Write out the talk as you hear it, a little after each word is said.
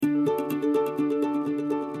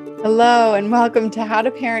Hello, and welcome to How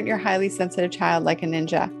to Parent Your Highly Sensitive Child Like a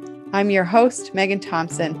Ninja. I'm your host, Megan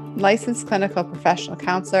Thompson, licensed clinical professional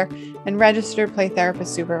counselor and registered play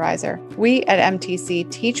therapist supervisor. We at MTC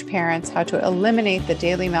teach parents how to eliminate the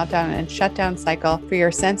daily meltdown and shutdown cycle for your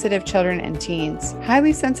sensitive children and teens.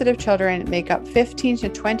 Highly sensitive children make up 15 to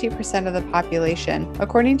 20% of the population,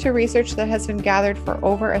 according to research that has been gathered for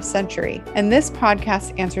over a century. And this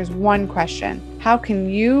podcast answers one question: how can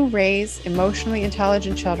you raise emotionally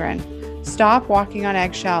intelligent children, stop walking on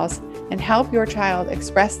eggshells, and help your child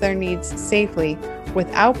express their needs safely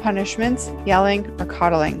without punishments, yelling, or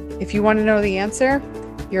coddling? If you want to know the answer,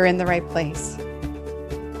 you're in the right place.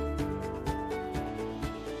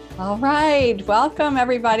 All right. Welcome,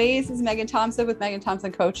 everybody. This is Megan Thompson with Megan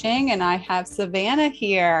Thompson Coaching, and I have Savannah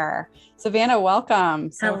here. Savannah,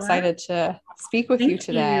 welcome. So excited to speak with you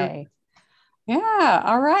today. Yeah.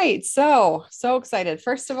 All right. So excited.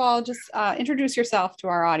 First of all, just introduce yourself to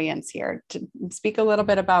our audience here, to speak a little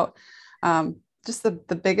bit about just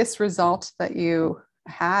the biggest result that you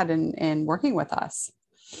had in working with us.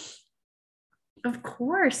 Of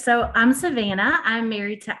course. So I'm Savannah. I'm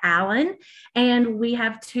married to Alan, and we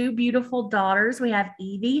have two beautiful daughters. We have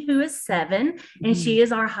Evie, who is 7, and she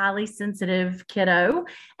is our highly sensitive kiddo.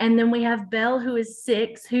 And then we have Belle, who is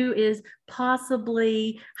 6, who is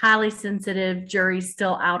possibly highly sensitive. Jury's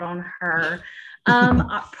still out on her.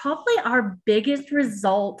 Probably our biggest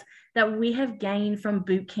result that we have gained from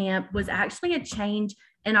boot camp was actually a change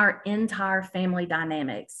in our entire family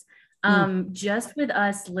dynamics. Just with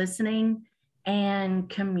us listening and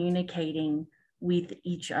communicating with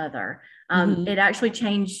each other. It actually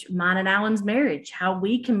changed mine and Alan's marriage, how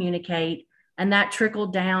we communicate, and that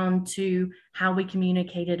trickled down to how we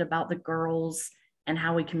communicated about the girls and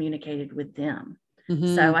how we communicated with them.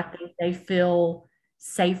 So I think they feel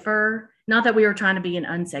safer. Not that we were trying to be an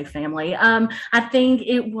unsafe family. I think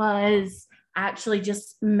it was actually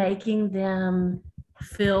just making them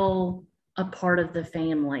feel a part of the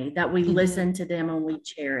family, that we listen to them and we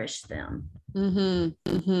cherish them.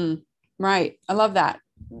 Right. I love that.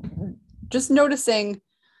 Just noticing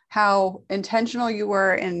how intentional you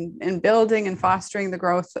were in building and fostering the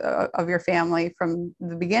growth of your family from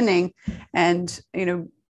the beginning. And,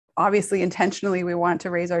 obviously intentionally, we want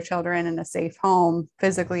to raise our children in a safe home,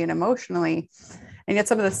 physically and emotionally. And yet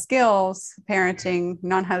some of the skills parenting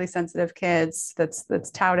non-highly sensitive kids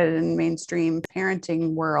that's touted in mainstream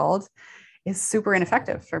parenting world is super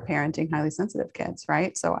ineffective for parenting highly sensitive kids,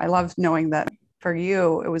 right? So I love knowing that for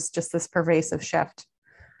you, it was just this pervasive shift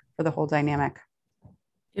for the whole dynamic.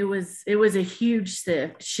 It was a huge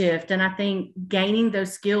shift. And I think gaining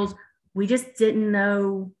those skills, we just didn't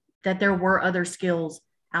know that there were other skills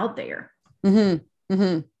out there.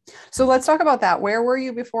 So let's talk about that. Where were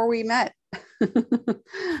you before we met?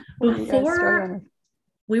 Before,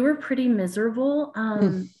 we were pretty miserable.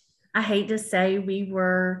 I hate to say we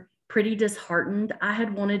were pretty disheartened. I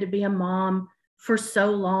had wanted to be a mom for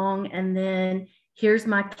so long. And then here's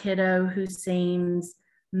my kiddo who seems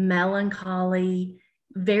melancholy,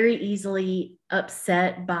 very easily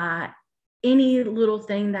upset by any little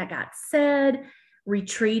thing that got said,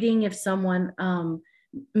 retreating if someone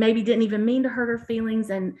maybe didn't even mean to hurt her feelings.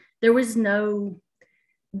 And there was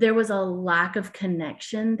a lack of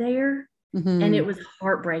connection there. And it was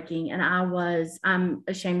heartbreaking. And I'm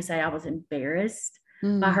ashamed to say I was embarrassed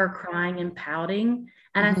by her crying and pouting.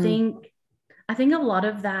 And I think a lot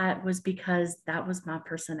of that was because that was my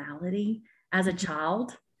personality as a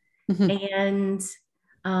child. And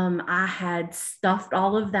I had stuffed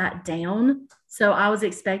all of that down. So I was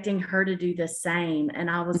expecting her to do the same. And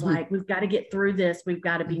I was like, we've got to get through this. We've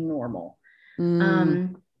got to be normal.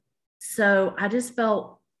 So I just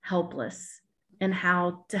felt helpless in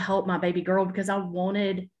how to help my baby girl, because I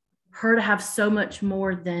wanted her to have so much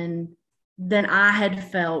more than I had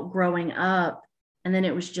felt growing up. And then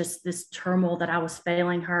it was just this turmoil that I was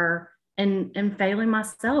failing her and failing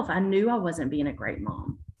myself. I knew I wasn't being a great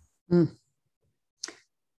mom.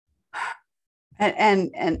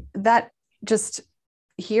 And that, just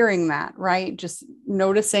hearing that, right? Just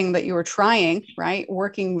noticing that you were trying, right?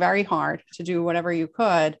 Working very hard to do whatever you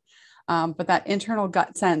could. But that internal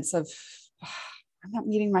gut sense of, I'm not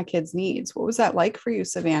meeting my kids' needs. What was that like for you,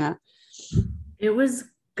 Savannah? It was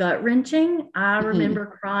gut-wrenching. I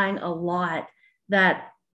remember crying a lot that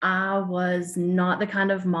I was not the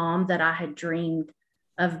kind of mom that I had dreamed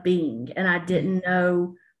of being. And I didn't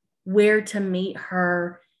know where to meet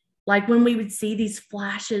her. Like when we would see these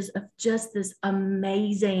flashes of just this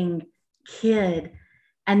amazing kid,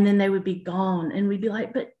 and then they would be gone. And we'd be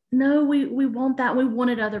like, but no, we want that. We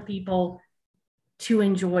wanted other people to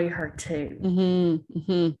enjoy her too.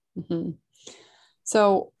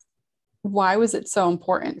 So why was it so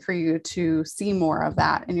important for you to see more of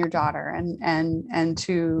that in your daughter and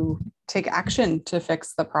to take action to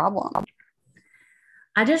fix the problem?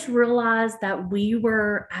 I just realized that we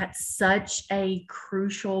were at such a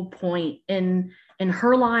crucial point in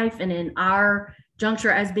her life and in our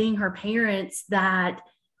juncture as being her parents, that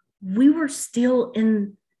we were still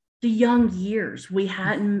in the young years. We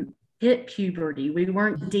hadn't hit puberty. We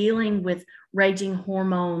weren't dealing with raging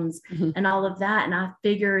hormones and all of that. And I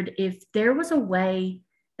figured if there was a way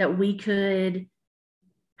that we could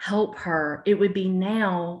help her, it would be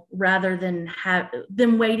now rather than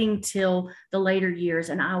waiting till the later years.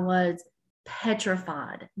 And I was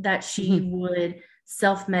petrified that she would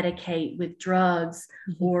self-medicate with drugs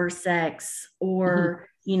or sex or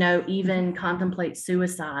even contemplate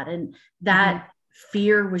suicide. And that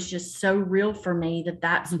fear was just so real for me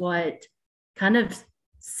that's what kind of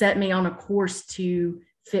set me on a course to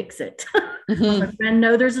fix it. I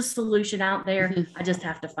know there's a solution out there. I just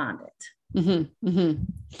have to find it.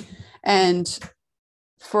 And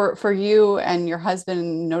for you and your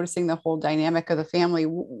husband, noticing the whole dynamic of the family,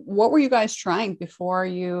 what were you guys trying before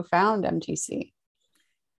you found MTC?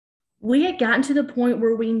 We had gotten to the point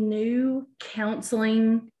where we knew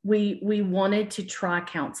counseling, we wanted to try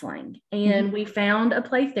counseling, and we found a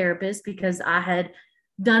play therapist because I had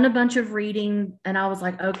done a bunch of reading and I was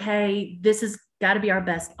like, okay, this has got to be our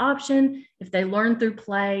best option. If they learn through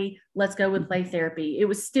play, let's go with play therapy. It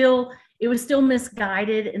was still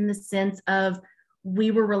misguided in the sense of we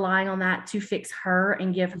were relying on that to fix her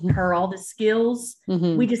and give her all the skills.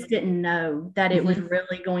 We just didn't know that it was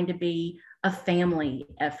really going to be a family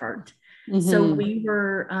effort. So we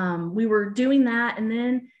were doing that. And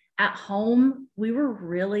then at home, we were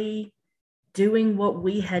really doing what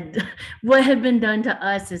had been done to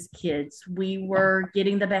us as kids. We were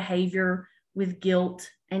getting the behavior with guilt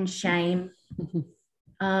and shame.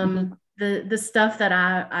 The stuff that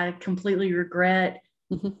I completely regret,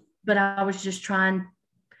 but I was just trying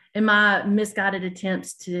in my misguided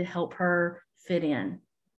attempts to help her fit in.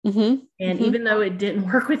 And even though it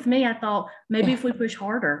didn't work with me, I thought maybe if we push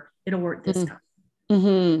harder, it'll work this time.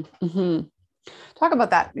 Talk about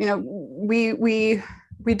that. We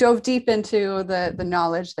dove deep into the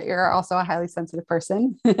knowledge that you're also a highly sensitive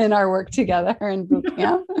person in our work together in boot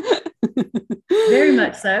camp. Very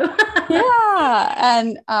much so.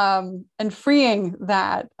 Yeah. And freeing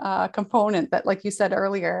that component that, like you said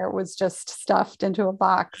earlier, was just stuffed into a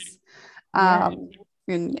box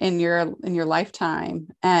in your lifetime.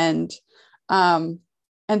 And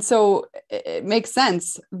so it makes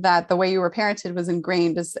sense that the way you were parented was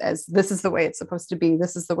ingrained as this is the way it's supposed to be.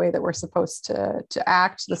 This is the way that we're supposed to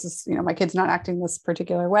act. This is, my kid's not acting this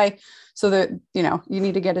particular way. So that, you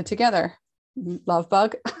need to get it together. Love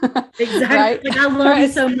bug. Exactly. Right? Like, I love you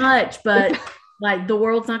so much, but like the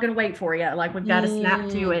world's not going to wait for you. Like we've got to snap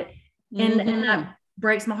to it. And that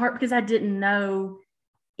breaks my heart because I didn't know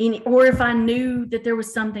or if I knew that there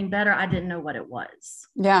was something better, I didn't know what it was.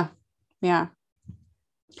 Yeah. Yeah.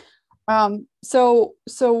 So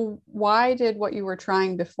why did what you were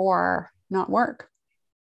trying before not work?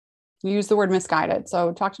 You used the word misguided.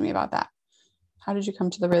 So talk to me about that. How did you come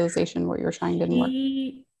to the realization what you were trying didn't work?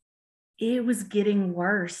 It was getting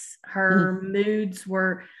worse. Her moods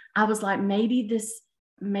were, I was like,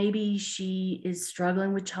 maybe she is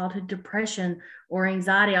struggling with childhood depression or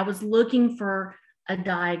anxiety. I was looking for a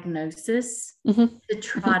diagnosis to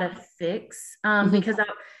try to fix,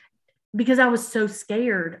 because I was so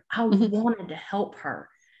scared. I wanted to help her,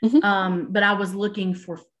 but I was looking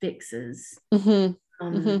for fixes. And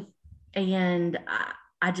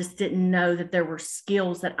I just didn't know that there were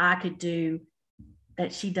skills that I could do,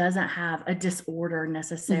 that she doesn't have a disorder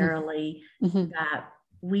necessarily, that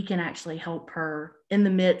we can actually help her in the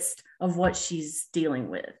midst of what she's dealing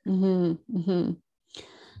with.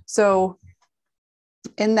 So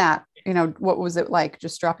in that, what was it like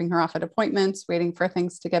just dropping her off at appointments, waiting for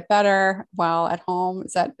things to get better while at home?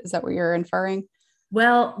 Is that what you're inferring?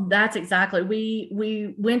 Well, that's exactly.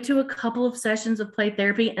 We went to a couple of sessions of play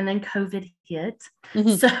therapy and then COVID hit.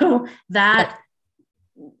 So that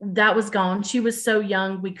was gone. She was so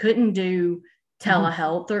young. We couldn't do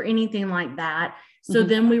telehealth or anything like that. So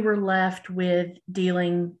then we were left with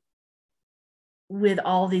dealing with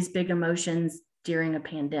all these big emotions during a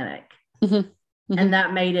pandemic. And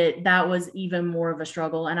that was even more of a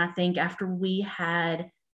struggle. And I think after we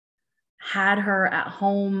had her at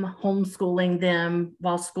home, homeschooling them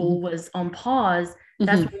while school was on pause,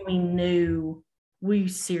 that's when we knew we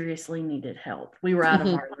seriously needed help. We were out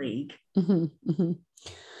of our league.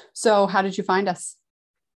 So how did you find us?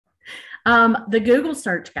 The Google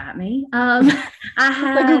search got me. I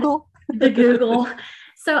had the Google.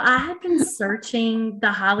 So I had been searching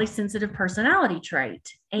the highly sensitive personality trait.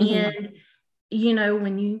 And,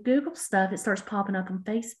 when you Google stuff, it starts popping up on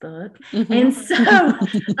Facebook. And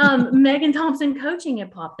so Megan Thompson coaching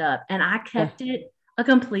had popped up, and I kept it a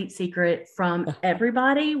complete secret from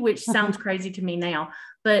everybody, which sounds crazy to me now,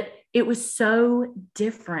 but it was so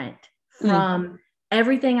different from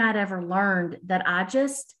everything I'd ever learned that I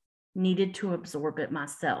just needed to absorb it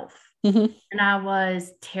myself. And I was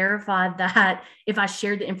terrified that if I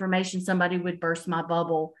shared the information, somebody would burst my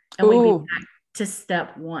bubble and we'd be back to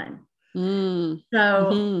step one.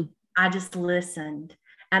 So I just listened,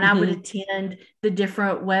 and I would attend the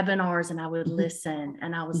different webinars, and I would listen,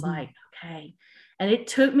 and I was like, okay. And it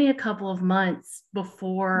took me a couple of months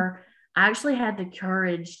before I actually had the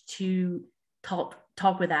courage to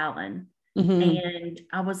talk with Alan. And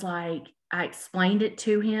I was like, I explained it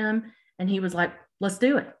to him, and he was like, let's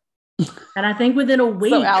do it. And I think within a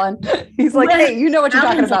week, so Alan, he's like, hey, you know what you're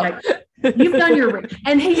Alan's talking about. Like, you've done your,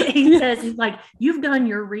 and he says, he's like, you've done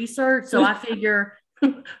your research. So I figure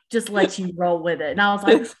just let you roll with it. And I was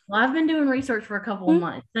like, well, I've been doing research for a couple of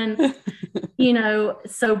months. And,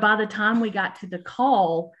 so by the time we got to the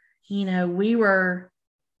call, we were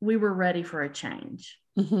ready for a change.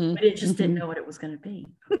 But it just didn't know what it was going to be.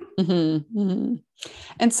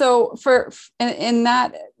 And so in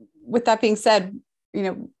that, with that being said,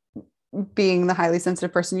 being the highly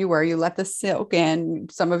sensitive person you were, you let this soak in.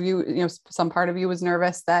 Some of you, some part of you was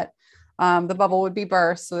nervous that the bubble would be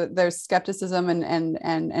burst. So there's skepticism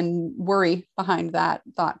and worry behind that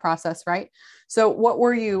thought process, right? So what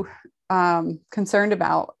were you concerned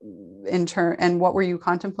about and what were you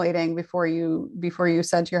contemplating before you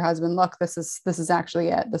said to your husband, look, this is actually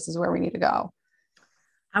it. This is where we need to go?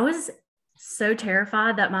 I was so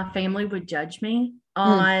terrified that my family would judge me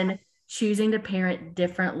on choosing to parent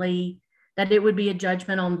differently, that it would be a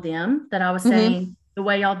judgment on them, that I was saying the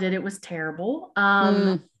way y'all did it was terrible.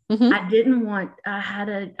 I didn't want, I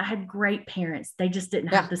had great parents. They just didn't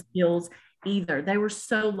have the skills either. They were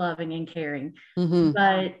so loving and caring,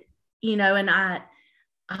 but and I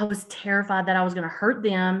was terrified that I was going to hurt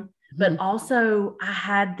them, but also I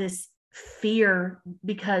had this fear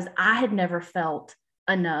because I had never felt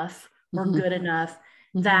enough or good enough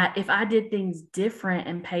that if I did things different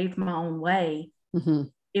and paved my own way,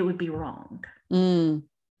 it would be wrong.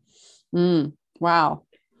 Wow.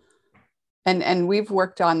 And we've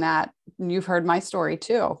worked on that. And you've heard my story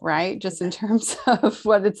too, right? Just in terms of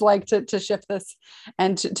what it's like to shift this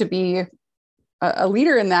and to be a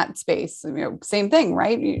leader in that space. Same thing,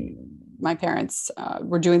 right? My parents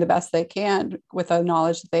were doing the best they can with the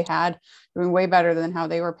knowledge that they had, doing way better than how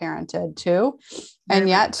they were parented too. And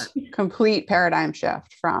yet complete paradigm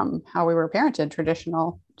shift from how we were parented,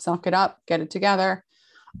 traditional, suck it up, get it together,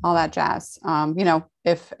 all that jazz.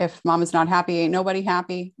 If mom is not happy, ain't nobody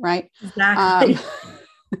happy. Right. Exactly.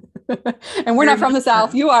 And we're not from the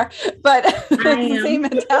South. You are, but it's the same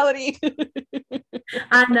mentality.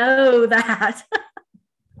 I know that.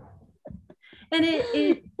 And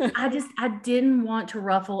I didn't want to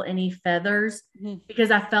ruffle any feathers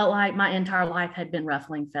because I felt like my entire life had been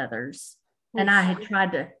ruffling feathers. And I had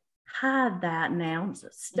tried to hide that now,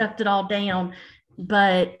 stuffed it all down.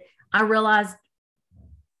 But I realized,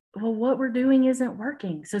 well, what we're doing isn't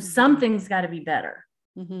working. So something's got to be better.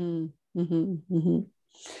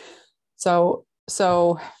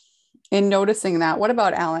 So in noticing that, what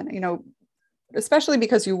about Alan? Especially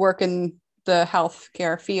because you work in the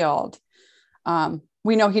healthcare field,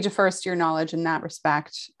 we know he defers to your knowledge in that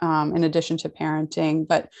respect, in addition to parenting,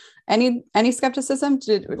 but any skepticism,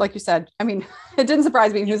 like you said, it didn't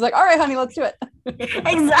surprise me. He was like, all right, honey, let's do it.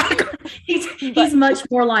 Exactly. He's much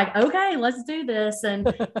more like, okay, let's do this.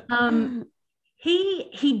 And,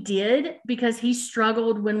 he did, because he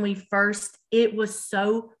struggled when we first, it was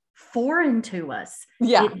so foreign to us.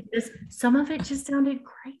 Yeah. Some of it just sounded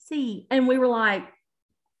crazy. And we were like,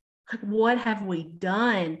 what have we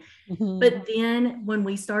done? But then when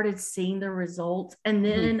we started seeing the results and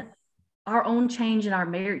then our own change in our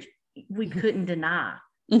marriage, we couldn't deny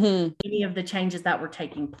any of the changes that were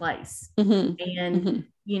taking place. And,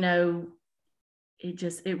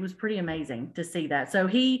 it was pretty amazing to see that. So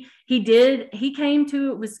he came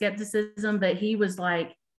to it with skepticism, but he was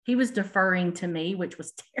deferring to me, which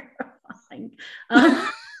was terrifying.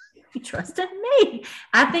 He trusted me.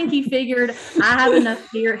 I think he figured I have enough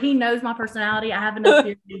fear. He knows my personality. I have enough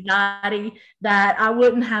fear and anxiety that I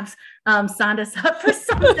wouldn't have signed us up for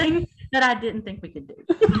something that I didn't think we could do.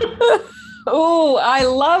 Oh, I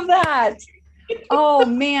love that. Oh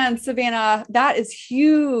man, Savannah, that is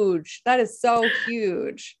huge. That is so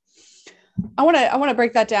huge. I want to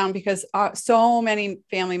break that down because so many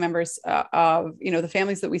family members of, the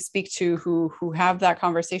families that we speak to who have that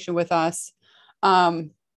conversation with us,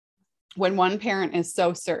 when one parent is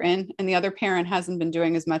so certain and the other parent hasn't been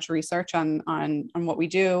doing as much research on what we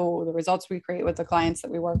do, the results we create with the clients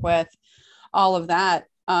that we work with, all of that.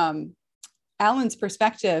 Alan's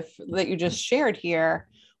perspective that you just shared here,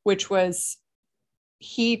 which was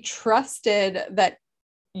he trusted that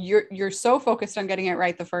you're so focused on getting it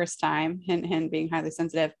right the first time, him being highly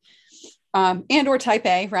sensitive, and or type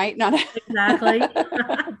A, right? Not exactly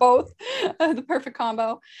both, the perfect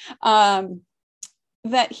combo.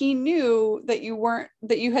 That he knew that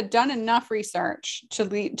you had done enough research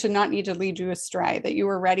to not need to lead you astray, that you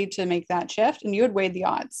were ready to make that shift and you had weighed the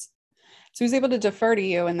odds. So he was able to defer to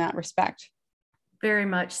you in that respect. Very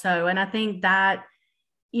much so. And I think that,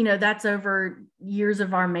 that's over years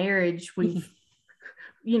of our marriage. We've,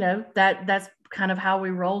 that's kind of how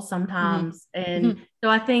we roll sometimes. And so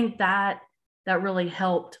I think that really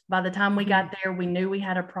helped. By the time we got there, we knew we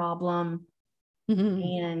had a problem,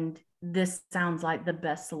 and this sounds like the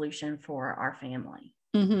best solution for our family.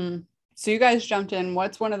 So you guys jumped in.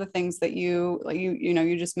 What's one of the things that you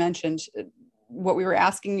just mentioned, what we were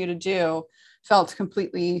asking you to do felt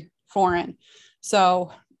completely foreign.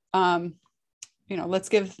 So, let's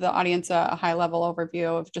give the audience a high level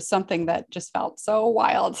overview of just something that just felt so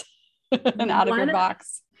wild and out of your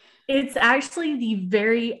box. It's actually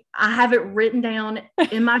I have it written down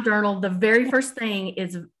in my journal. The very first thing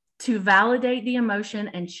is to validate the emotion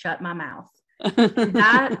and shut my mouth.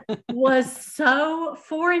 That was so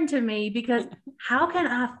foreign to me because how can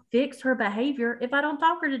I fix her behavior if I don't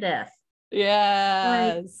talk her to death?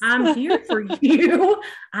 Yes. I'm here for you.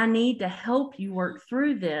 I need to help you work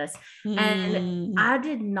through this. And I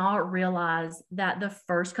did not realize that the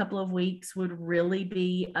first couple of weeks would really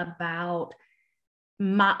be about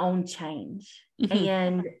my own change,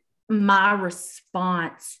 and my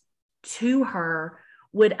response to her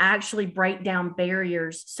would actually break down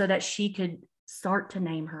barriers so that she could start to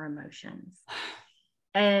name her emotions.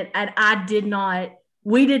 And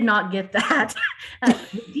we did not get that.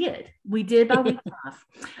 We did by week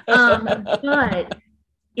 5. But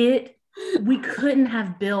we couldn't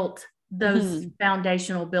have built those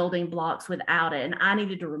foundational building blocks without it. And I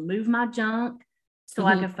needed to remove my junk so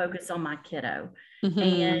I could focus on my kiddo.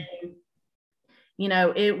 And, I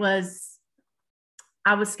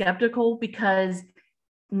was skeptical because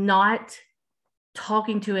not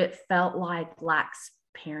talking to it felt like lax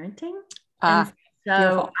parenting. And so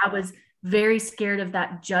beautiful. I was very scared of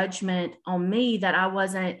that judgment on me that I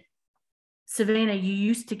wasn't, Savannah, you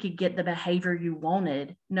used to could get the behavior you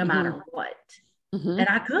wanted no matter what. And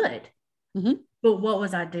I could. But what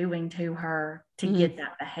was I doing to her to get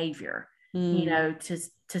that behavior? To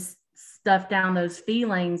stuff down those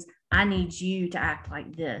feelings. I need you to act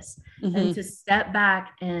like this. And to step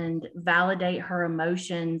back and validate her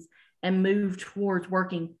emotions and move towards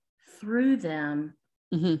working through them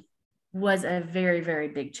was a very, very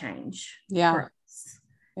big change. For us.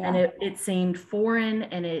 And it seemed foreign,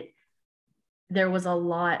 and there was a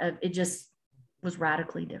lot of, it just was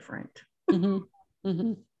radically different. Being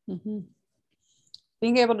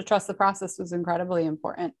able to trust the process was incredibly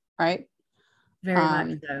important, right? Very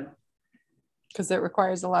much so. Because it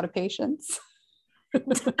requires a lot of patience.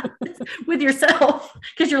 With yourself.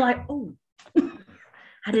 Because you're like, oh,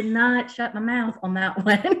 I did not shut my mouth on that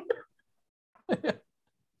one.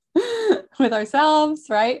 With ourselves,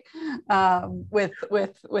 right?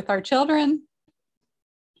 With our children.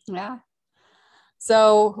 Yeah.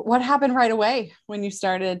 So what happened right away when you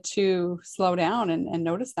started to slow down and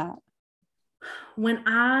notice that? When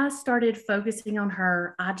I started focusing on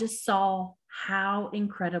her, I just saw how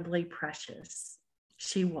incredibly precious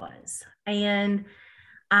she was. And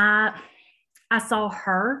I saw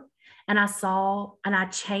her, and I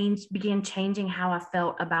began changing how I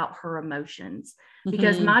felt about her emotions,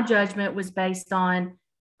 because my judgment was based on,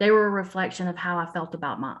 they were a reflection of how I felt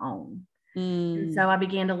about my own. And so I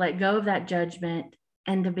began to let go of that judgment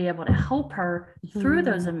and to be able to help her through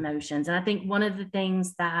those emotions. And I think one of the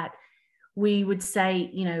things that we would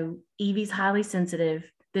say, Evie's highly sensitive.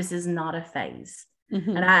 This is not a phase.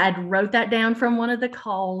 And I had wrote that down from one of the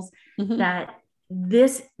calls, that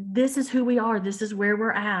this is who we are. This is where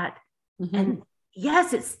we're at. And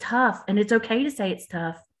yes, it's tough, and it's okay to say it's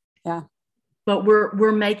tough. Yeah. But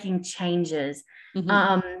we're making changes.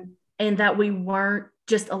 And that we weren't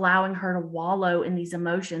just allowing her to wallow in these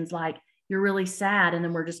emotions. Like, you're really sad, and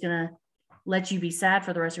then we're just going to let you be sad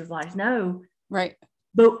for the rest of your life. No. Right.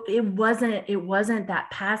 But it wasn't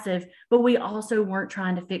that passive, but we also weren't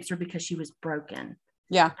trying to fix her because she was broken.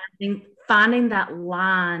 Yeah. I think finding that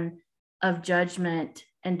line of judgment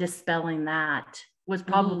and dispelling that was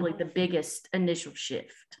probably the biggest initial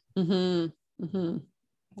shift. Mm-hmm. Mm-hmm.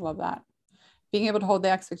 I love that. Being able to hold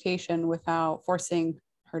the expectation without forcing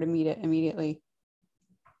her to meet it immediately.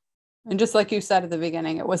 And just like you said at the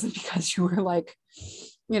beginning, it wasn't because you were like,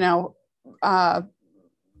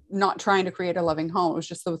 not trying to create a loving home. It was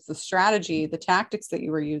just the strategy, the tactics that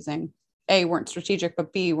you were using, A, weren't strategic,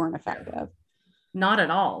 but B, weren't effective. Not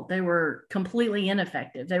at all. They were completely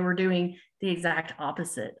ineffective. They were doing the exact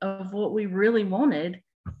opposite of what we really wanted.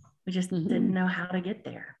 We just didn't know how to get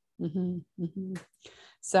there.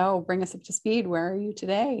 So bring us up to speed. Where are you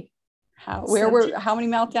today? How many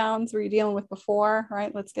meltdowns were you dealing with before?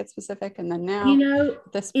 Right. Let's get specific. And then now,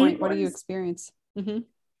 at this point, what do you experience?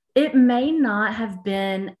 It may not have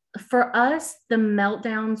been for us. The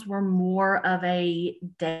meltdowns were more of a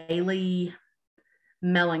daily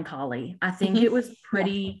melancholy. I think it was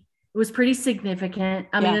pretty significant.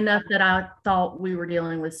 I mean, enough that I thought we were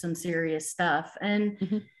dealing with some serious stuff.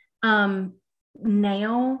 And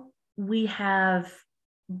now we have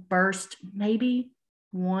burst maybe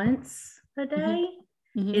once a day.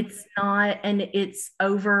 It's not, and it's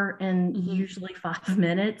over in usually 5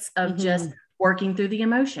 minutes of just working through the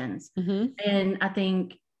emotions. And I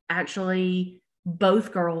think actually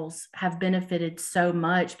both girls have benefited so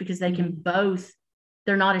much because they can both,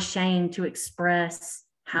 they're not ashamed to express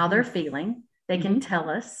how they're feeling. They can tell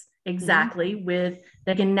us exactly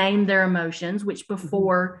they can name their emotions, which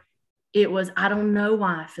before it was, I don't know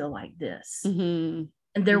why I feel like this. And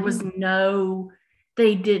there was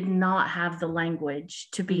they did not have the language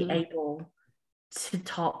to be able to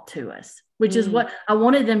talk to us, which is what I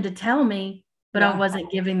wanted them to tell me, but I wasn't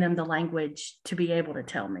giving them the language to be able to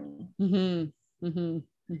tell me.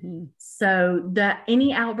 So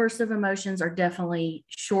any outbursts of emotions are definitely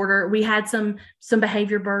shorter. We had some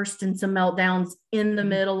behavior bursts and some meltdowns in the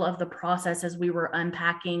middle of the process as we were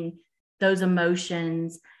unpacking those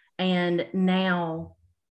emotions. And now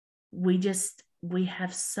we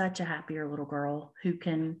have such a happier little girl who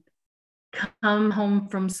can come home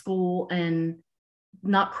from school and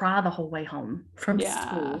not cry the whole way home from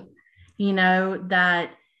school.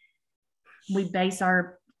 That we base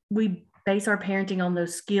our parenting on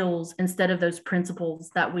those skills instead of those principles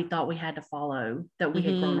that we thought we had to follow, that we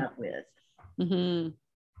had grown up with.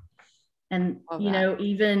 And,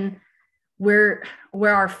 even where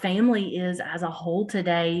our family is as a whole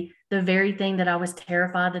today, the very thing that I was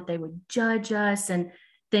terrified that they would judge us and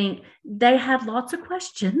think, they had lots of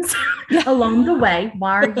questions along the way.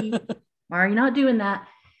 Why are you not doing that?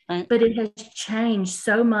 Right. But it has changed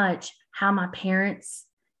so much how my parents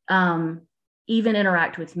even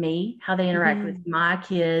interact with me, how they interact with my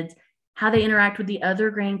kids, how they interact with the other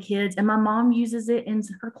grandkids. And my mom uses it in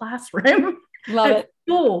her classroom. Love it.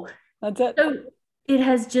 School. That's it. So it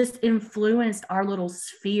has just influenced our little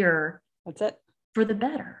sphere. That's it. For the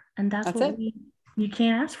better. And that's what you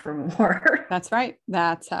can't ask for more. That's right.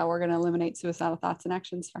 That's how we're going to eliminate suicidal thoughts and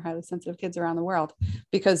actions for highly sensitive kids around the world,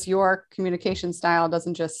 because your communication style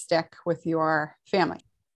doesn't just stick with your family.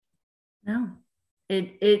 No,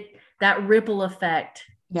 that ripple effect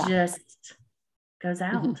just goes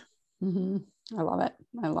out. I love it.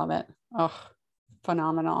 I love it. Oh,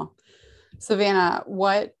 phenomenal. Savannah,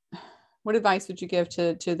 what advice would you give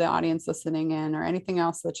to the audience listening in, or anything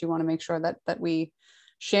else that you want to make sure that we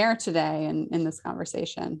share today in this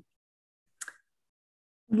conversation?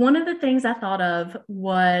 One of the things I thought of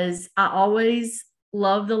was, I always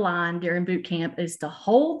love the line during boot camp is to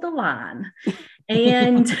hold the line.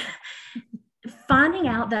 And finding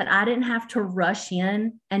out that I didn't have to rush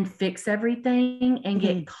in and fix everything and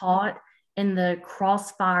get caught in the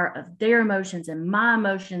crossfire of their emotions and my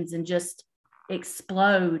emotions and just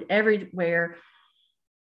explode everywhere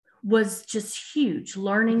was just huge.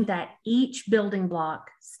 Learning that each building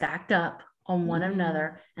block stacked up on one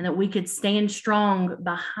another, and that we could stand strong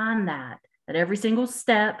behind that every single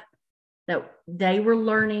step, that they were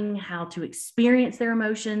learning how to experience their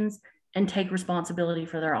emotions and take responsibility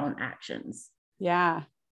for their own actions. Yeah.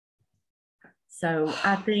 So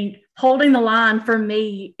I think holding the line for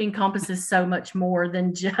me encompasses so much more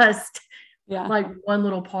than just like one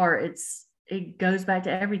little part. It goes back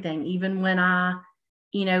to everything. Even when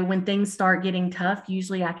when things start getting tough,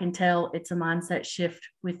 usually I can tell it's a mindset shift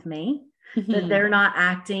with me, that they're not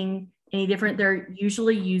acting any different. They're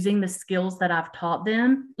usually using the skills that I've taught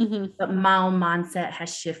them, but my own mindset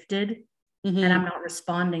has shifted and I'm not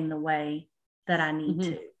responding the way that I need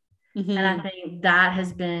to. And I think that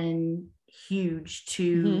has been huge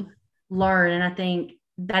to learn. And I think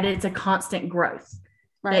that it's a constant growth,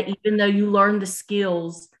 that even though you learn the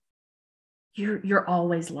skills, you're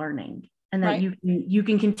always learning. and that Right. you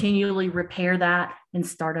can continually repair that and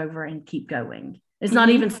start over and keep going. It's not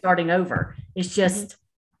even starting over. It's just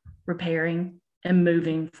repairing and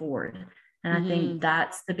moving forward. And I think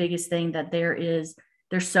that's the biggest thing, that there's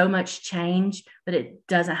so much change, but it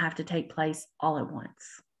doesn't have to take place all at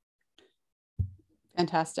once.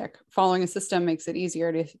 Fantastic. Following a system makes it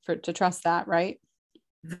easier to trust that, right?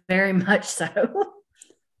 Very much so.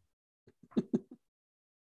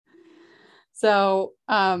 So,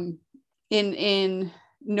 in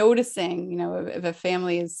noticing, if a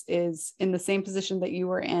family is in the same position that you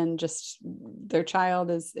were in, just their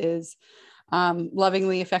child is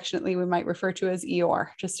lovingly, affectionately, we might refer to as Eeyore,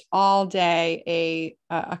 just all day,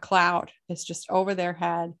 a cloud is just over their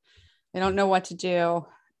head. They don't know what to do.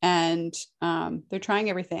 And they're trying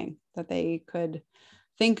everything that they could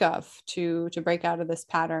think of to break out of this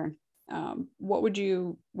pattern. What would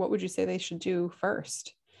you say they should do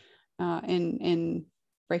first in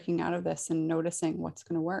breaking out of this and noticing what's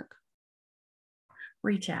going to work?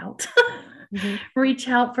 Reach out. Reach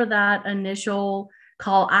out for that initial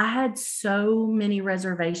call. I had so many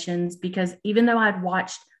reservations because even though I'd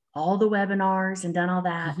watched all the webinars and done all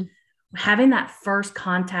that, having that first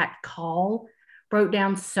contact call broke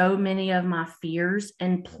down so many of my fears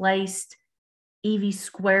and placed Evie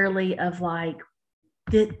squarely of like,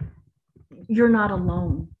 that you're not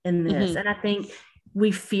alone in this. And I think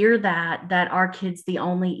we fear that our kid's the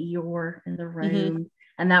only Eeyore in the room,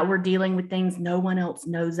 and that we're dealing with things no one else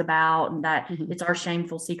knows about, and that it's our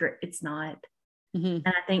shameful secret. It's not. And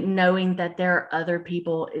I think knowing that there are other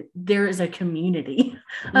people, there is a community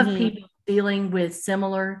of people dealing with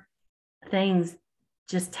similar things,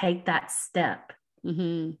 just take that step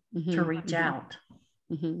to reach out.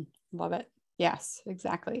 Love it. Yes,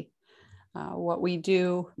 exactly. What we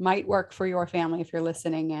do might work for your family if you're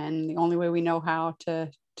listening, and the only way we know how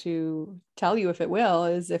to tell you if it will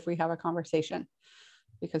is if we have a conversation,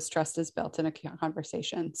 because trust is built in a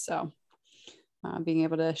conversation. So being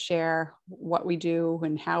able to share what we do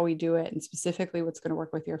and how we do it, and specifically what's going to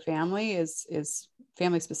work with your family is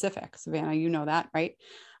family specific. Savannah, you know that, right?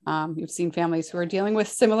 You've seen families who are dealing with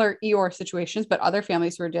similar Eeyore situations, but other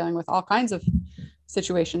families who are dealing with all kinds of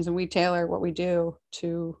situations, and we tailor what we do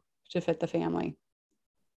to fit the family.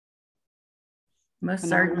 Most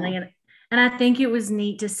certainly. And I think it was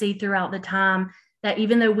neat to see throughout the time that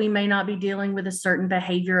even though we may not be dealing with a certain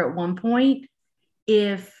behavior at one point,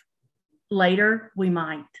 if later we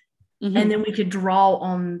might, and then we could draw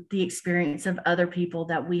on the experience of other people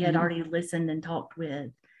that we had already listened and talked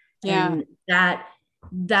with. And that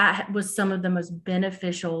was some of the most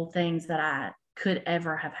beneficial things that I could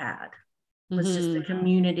ever have had, was just the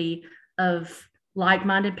community of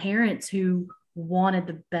like-minded parents who wanted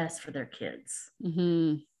the best for their kids.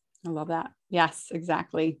 I love that. Yes,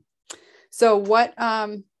 exactly. So what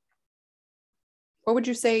would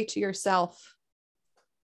you say to yourself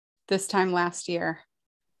this time last year,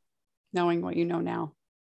 knowing what you know now,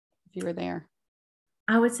 if you were there?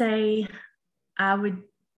 I would say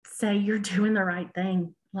you're doing the right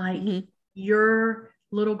thing. Like your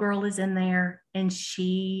little girl is in there and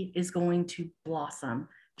she is going to blossom.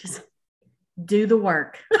 Just do the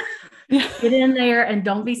work. Get in there and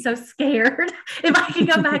don't be so scared. If I can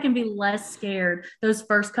go back and be less scared those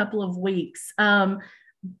first couple of weeks.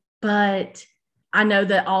 But I know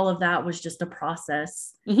that all of that was just a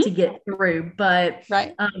process to get through. But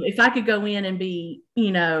if I could go in and be,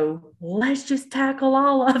 let's just tackle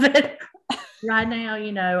all of it right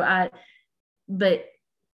now, but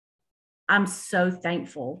I'm so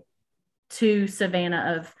thankful to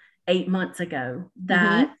Savannah of 8 months ago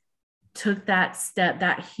that took that step,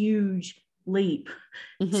 that huge leap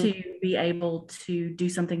to be able to do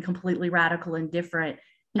something completely radical and different.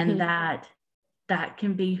 And that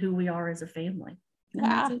can be who we are as a family.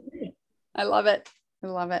 Yeah. Okay. I love it. I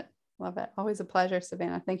love it. Love it. Always a pleasure,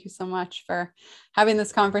 Savannah. Thank you so much for having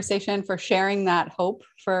this conversation, for sharing that hope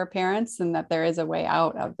for parents, and that there is a way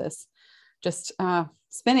out of this just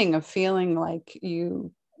spinning of feeling like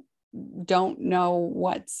you don't know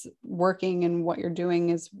what's working and what you're doing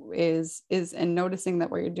is and noticing that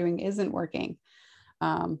what you're doing isn't working,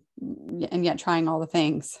 and yet trying all the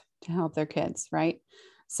things to help their kids. Right.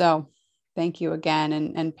 So thank you again.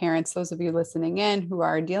 And parents, those of you listening in who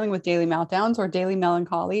are dealing with daily meltdowns or daily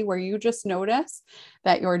melancholy, where you just notice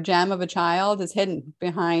that your gem of a child is hidden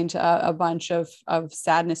behind a bunch of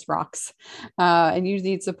sadness rocks, and you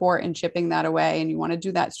need support in chipping that away. And you want to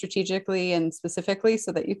do that strategically and specifically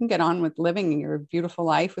so that you can get on with living your beautiful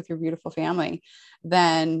life with your beautiful family,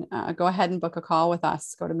 then go ahead and book a call with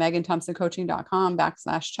us. Go to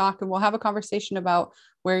meganthompsoncoaching.com/talk, and we'll have a conversation about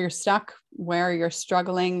where you're stuck, where you're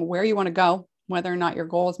struggling, where you want to go, whether or not your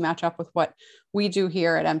goals match up with what we do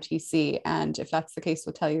here at MTC. And if that's the case,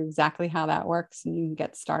 we'll tell you exactly how that works and you can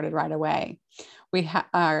get started right away. We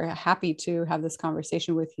are happy to have this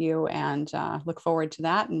conversation with you and look forward to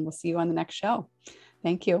that. And we'll see you on the next show.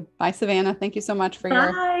 Thank you. Bye, Savannah. Thank you so much for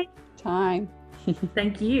your time.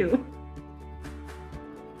 Thank you.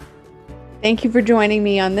 Thank you for joining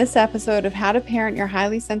me on this episode of How to Parent Your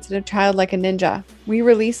Highly Sensitive Child Like a Ninja. We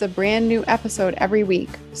release a brand new episode every week,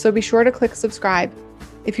 so be sure to click subscribe.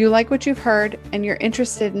 If you like what you've heard and you're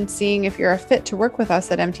interested in seeing if you're a fit to work with us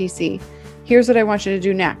at MTC, here's what I want you to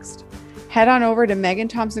do next. Head on over to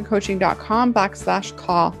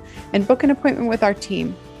meganthompsoncoaching.com/call and book an appointment with our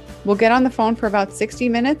team. We'll get on the phone for about 60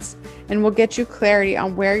 minutes and we'll get you clarity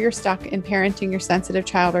on where you're stuck in parenting your sensitive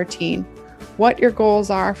child or teen, what your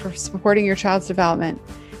goals are for supporting your child's development.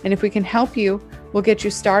 And if we can help you, we'll get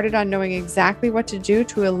you started on knowing exactly what to do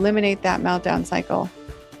to eliminate that meltdown cycle.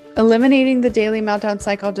 Eliminating the daily meltdown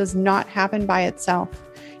cycle does not happen by itself.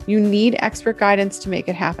 You need expert guidance to make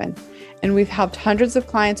it happen. And we've helped hundreds of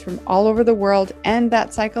clients from all over the world end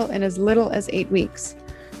that cycle in as little as 8 weeks.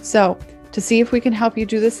 So to see if we can help you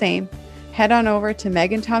do the same, head on over to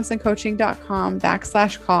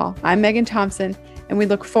meganthompsoncoaching.com/call. I'm Megan Thompson, and we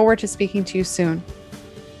look forward to speaking to you soon.